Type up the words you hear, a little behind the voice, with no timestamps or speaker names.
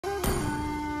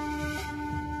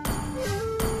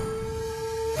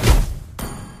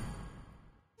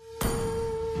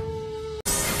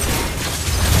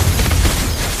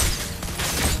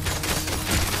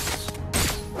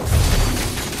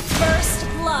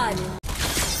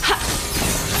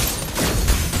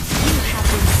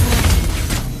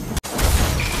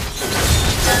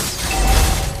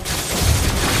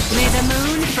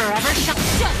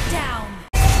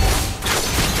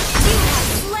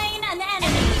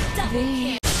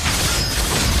Mlbb.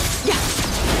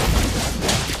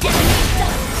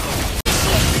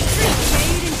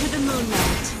 Fade into the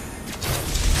moonlight.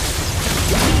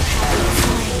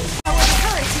 Our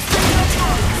turret is under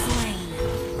attack.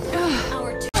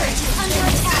 Our turret is under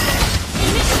attack.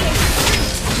 Initiate retreat.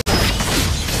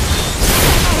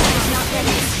 Not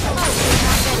ready.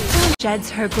 Not ready. Sheds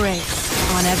her grace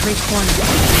on every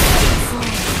corner.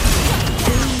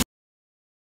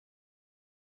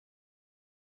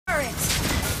 Turret.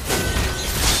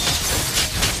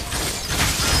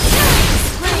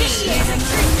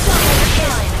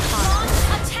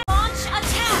 Launch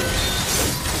attack!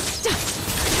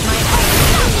 My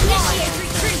Initiate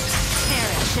retreat!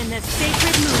 perish in the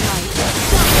sacred moonlight.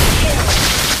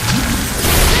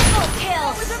 Triple kill!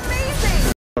 That was amazing!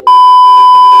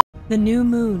 The new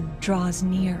moon draws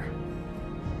near.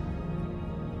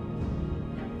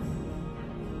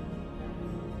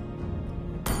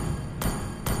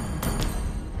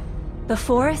 The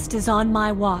forest is on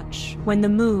my watch when the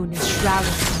moon is shrouded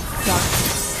in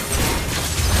darkness.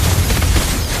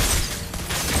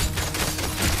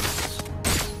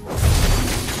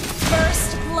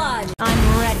 First blood!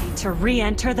 I'm ready to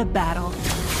re-enter the battle.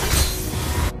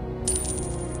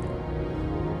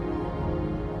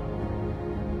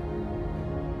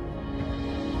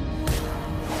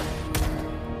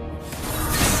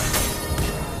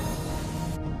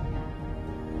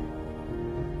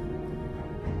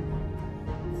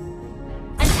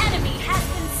 An enemy has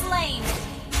been slain!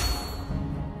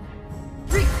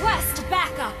 Request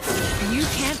backup! You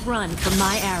can't run from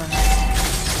my arrows.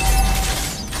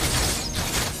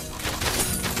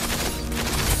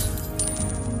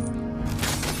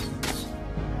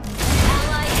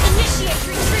 Ally, initiate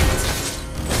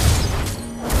retreat!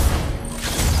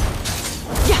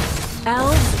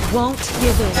 Elves won't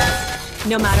give in,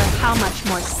 no matter how much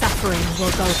more suffering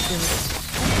we'll go through.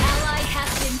 Ally has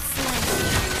been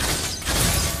slain.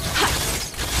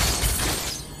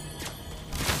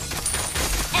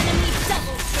 Enemy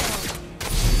double kill.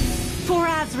 For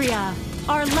Azria,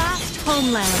 our last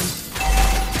homeland.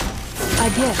 A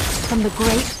gift from the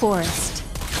great forest.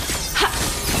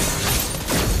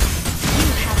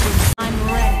 You have been I'm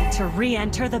ready to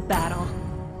re-enter the battle.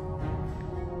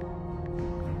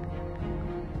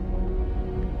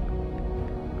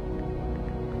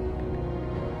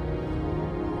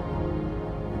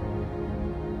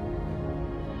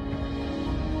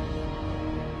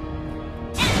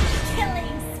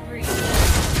 killing spree.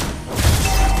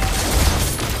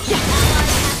 Ally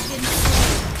has been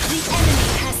slain. The enemy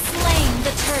has slain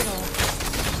the turtle.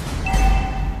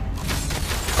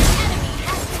 Enemy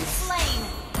has been slain.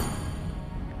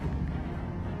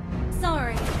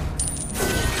 Sorry.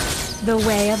 The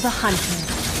way of the hunter.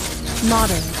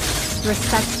 Modern,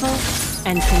 respectful,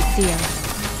 and sincere.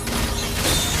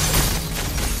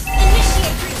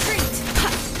 Initiate retreat.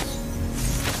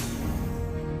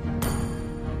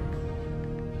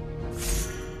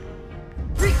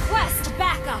 Request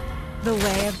backup. The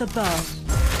way of the bow.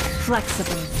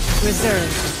 Flexible,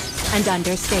 reserved, and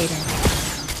understated.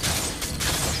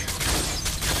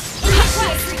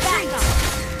 Initiate backup.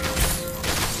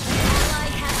 Ally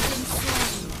has been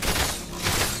slain.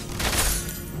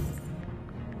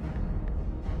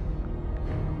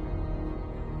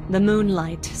 The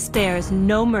moonlight spares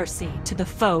no mercy to the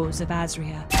foes of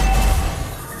Azria.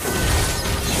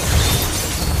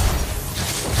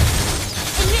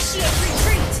 Initiate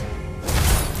retreat.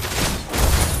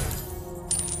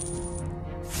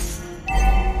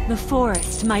 The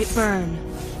forest might burn,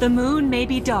 the moon may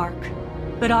be dark,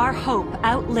 but our hope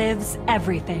outlives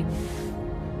everything.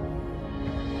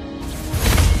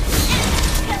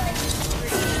 Killing spree.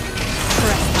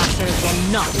 Trespassers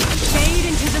will not fade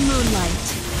into the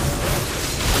moonlight.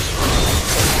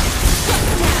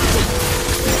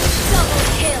 Double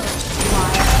kill.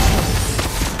 Wild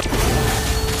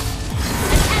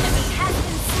An enemy has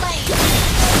been slain.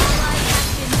 Ally has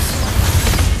been slain.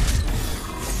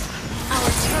 Our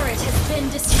turret has been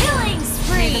destroyed. Killing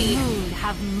May the spree. moon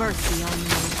have mercy on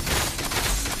you.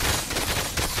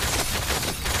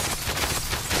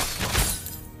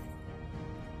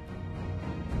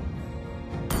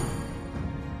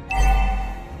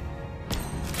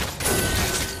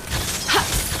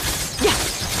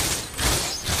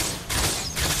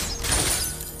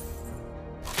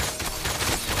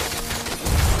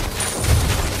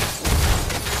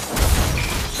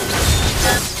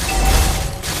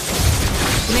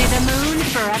 May the moon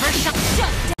forever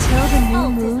shine. Till the new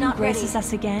Ult is moon not graces ready.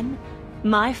 us again,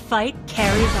 my fight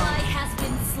carries Ally on. has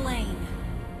been slain.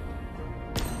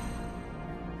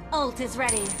 Ult is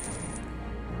ready.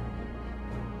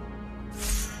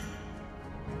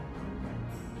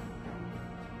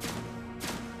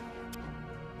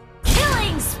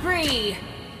 spree!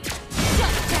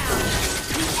 Shut down!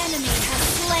 The enemy has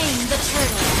slain the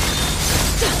turtle!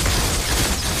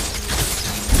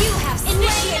 You have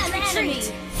slain an enemy!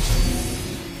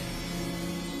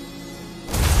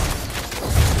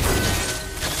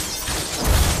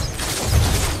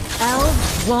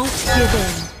 Elves won't give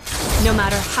in, no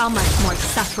matter how much more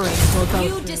suffering we'll go You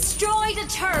through. destroyed a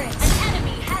turret! An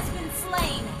enemy has been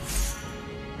slain!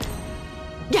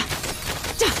 Yeah.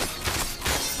 Yeah.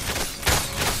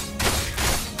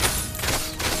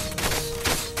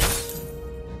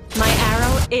 My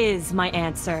arrow is my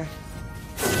answer.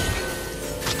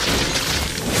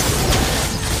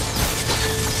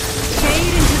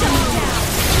 Fade into the moon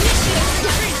now.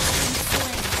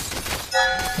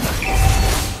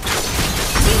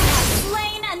 You have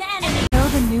slain an enemy! Though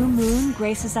the new moon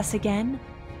graces us again,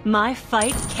 my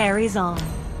fight carries on.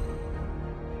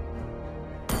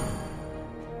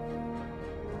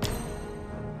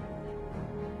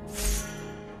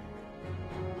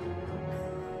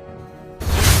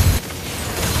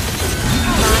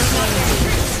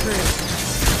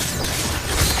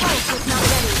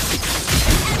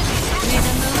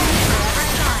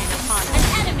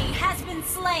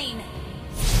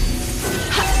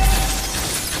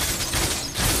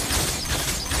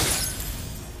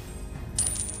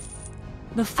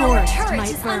 The forest turret might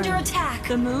is burn. under attack.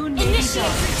 The moon may be Initiate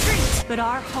dark, retreat! but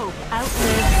our hope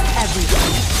outlives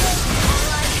everything.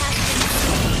 Ally has been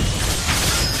slain.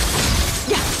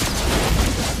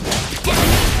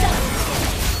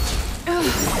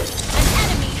 An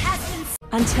enemy has been slain.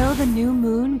 Until the new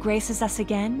moon graces us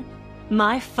again,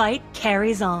 my fight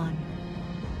carries on.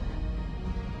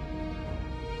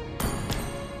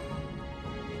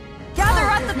 Gather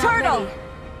at the turtle!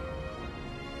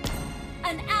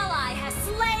 An ally has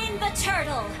slain the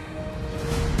turtle!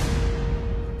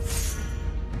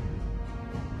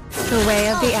 The way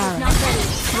of the arrow, Not ready.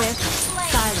 swift, Slain.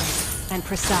 silent, and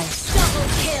precise. Double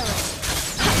kill!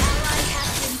 An ally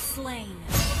has been slain.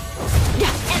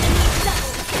 Enemy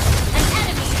double kill! An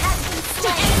enemy has been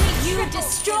slain! You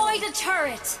destroyed a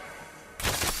turret!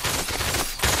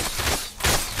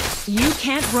 You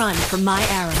can't run from my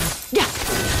arrow. Yeah.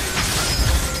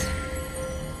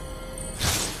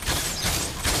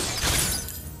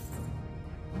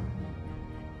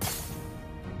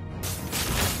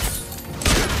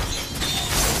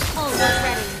 Almost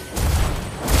ready.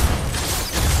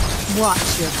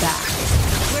 Watch your back.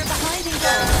 We're behind in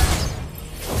goal.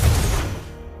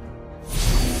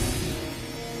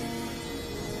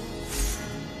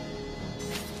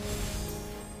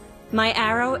 My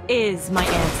arrow is my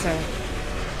answer.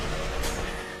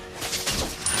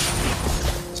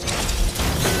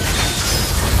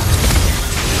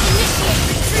 Initiate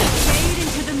retreat! Fade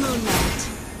into the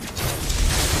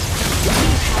moonlight.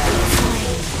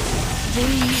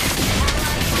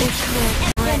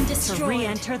 Been To destroyed.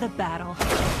 re-enter the battle.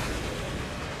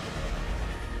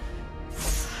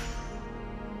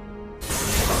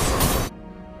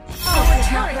 Our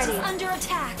turret is under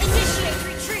attack. Initiate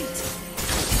retreat.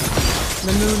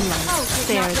 The moonlight Oh, it's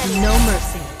not spares ready. no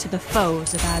mercy to the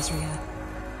foes of Azria.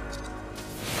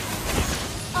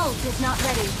 Ult is not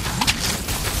ready.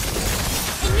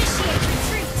 Initiate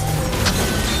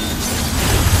retreat.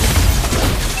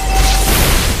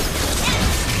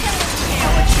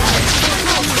 Our turret is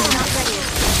not ready.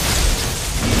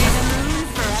 May the moon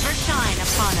forever shine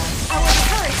upon us. Our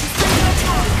turret is under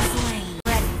attack. Slain.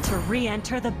 Ready to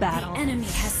re-enter the battle. The enemy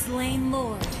has slain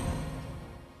Lord.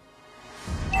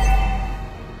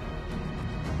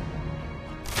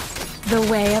 The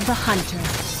way of the hunter.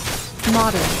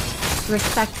 Modern,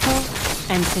 respectful,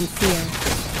 and sincere.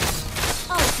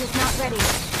 Ult is not ready.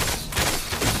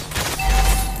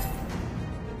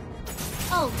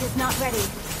 Ult is not ready.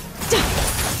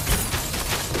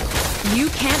 You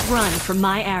can't run from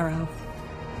my arrow.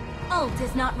 Ult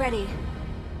is not ready.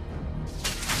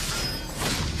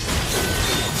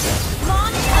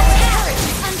 Launch attack! Turret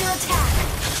is under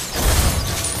attack.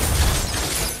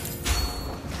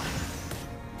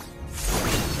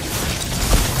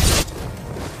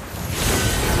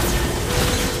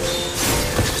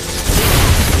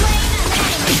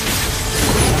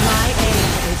 My aim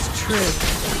is true.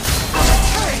 Our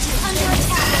turret is under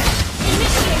attack.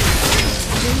 Initiate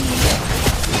retreat.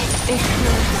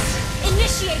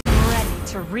 Initiate. Ready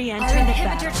to Our re-enter the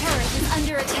inhibitor battle. turret is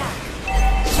under attack.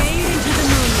 Fade into the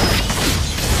moonlight.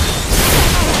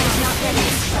 Ult is not ready.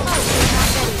 Ult is not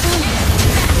ready.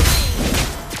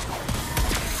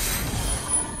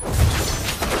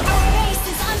 Our base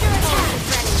is under attack.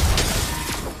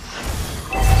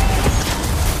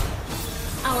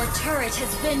 Our turret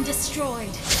has been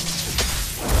destroyed.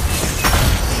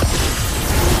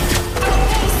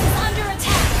 Our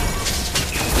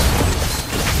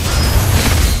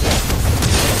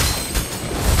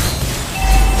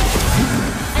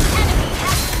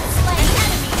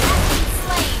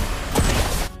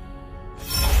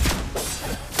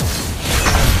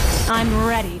I'm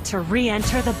ready to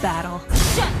re-enter the battle.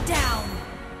 Shut down!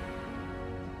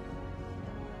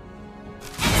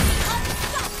 Enemy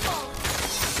unstoppable!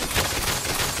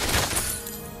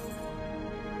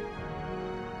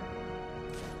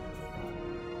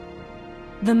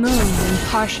 The moon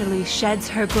impartially sheds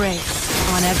her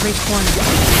grace on every corner.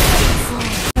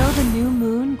 Though the new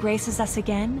moon graces us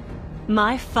again,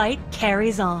 my fight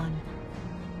carries on.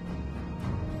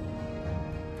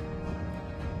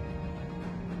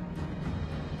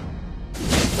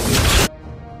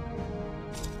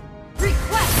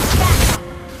 Request backup!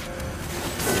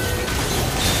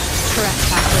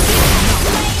 Trespassers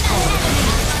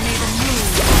may the moon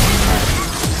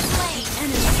Slain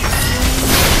enemy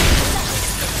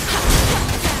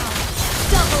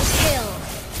double kill!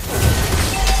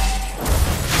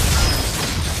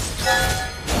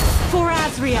 for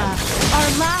Azria, our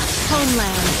last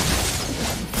homeland.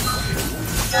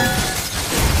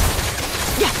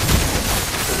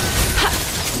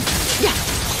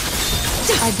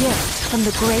 A gift from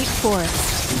the great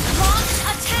forest. Launch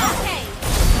attack!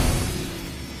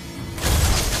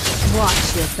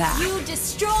 Watch your back. You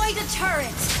destroyed a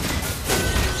turret!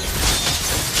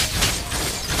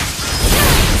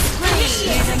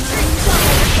 Initiate retreat!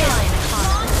 Double kill!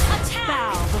 Launch attack!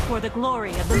 Bow before the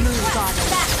glory of the moon Request goddess.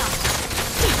 backup!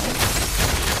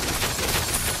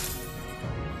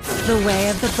 The way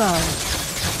of the bow.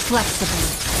 Flexible,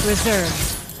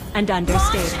 reserved, and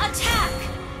understated. Launch attack!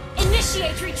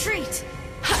 Initiate retreat!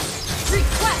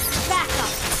 Request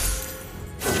backup!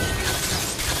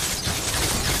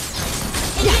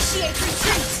 Initiate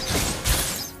retreat!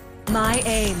 My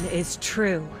aim is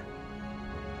true.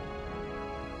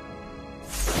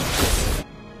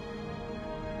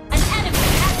 An enemy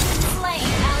has been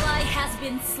slain! Ally has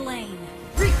been slain!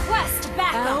 Request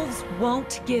backup! Elves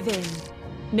won't give in,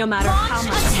 no matter Launch how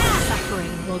much attack! more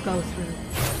suffering we'll go through.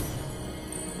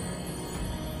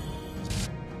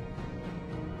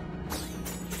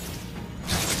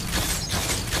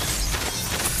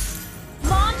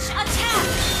 Launch attack!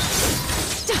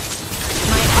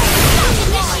 My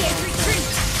Initiate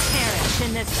retreat! perish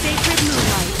in the sacred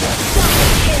moonlight. Double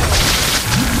kill!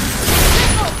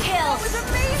 Triple kill! That was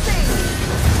amazing!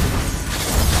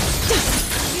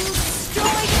 You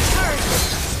destroyed a turret!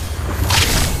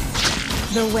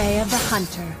 The way of the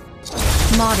hunter.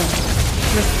 Modern,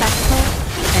 respectful,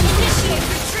 and Initiate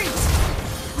retreat!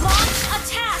 Launch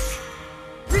attack!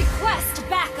 Request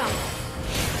backup!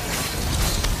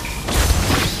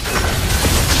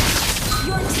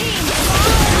 Your team is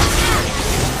under attack!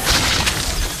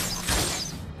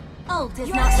 Ult is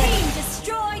not ready. Your team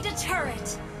destroyed a turret!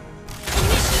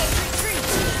 Initiate retreat!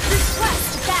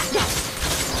 Request backup!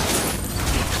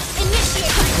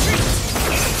 Initiate retreat!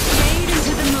 fade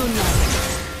into the moonlight.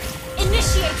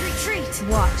 Initiate retreat!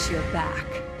 Watch your back.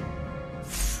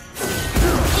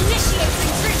 Initiate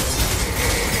retreat!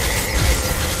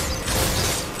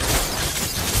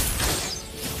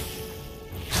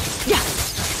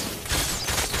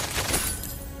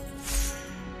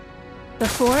 The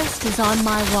forest is on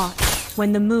my watch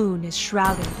when the moon is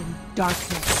shrouded in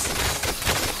darkness.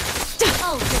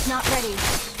 Ult is not ready.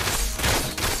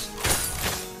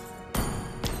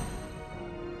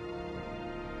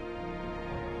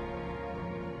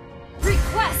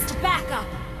 Request backup!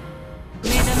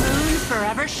 May the moon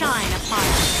forever shine upon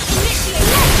us. Initiate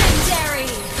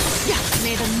legendary!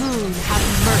 May the moon have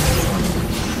mercy on me.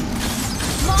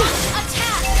 Launch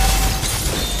attack!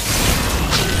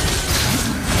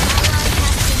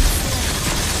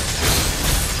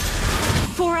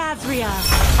 For Azria,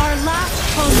 our last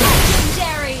homeland.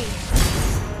 Legendary!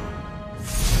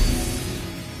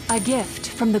 A gift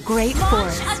from the great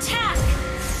Launch forest. attack!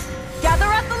 Gather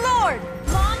at the Lord!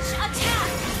 Launch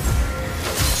attack!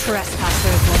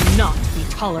 Trespassers will not be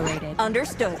tolerated.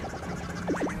 Understood.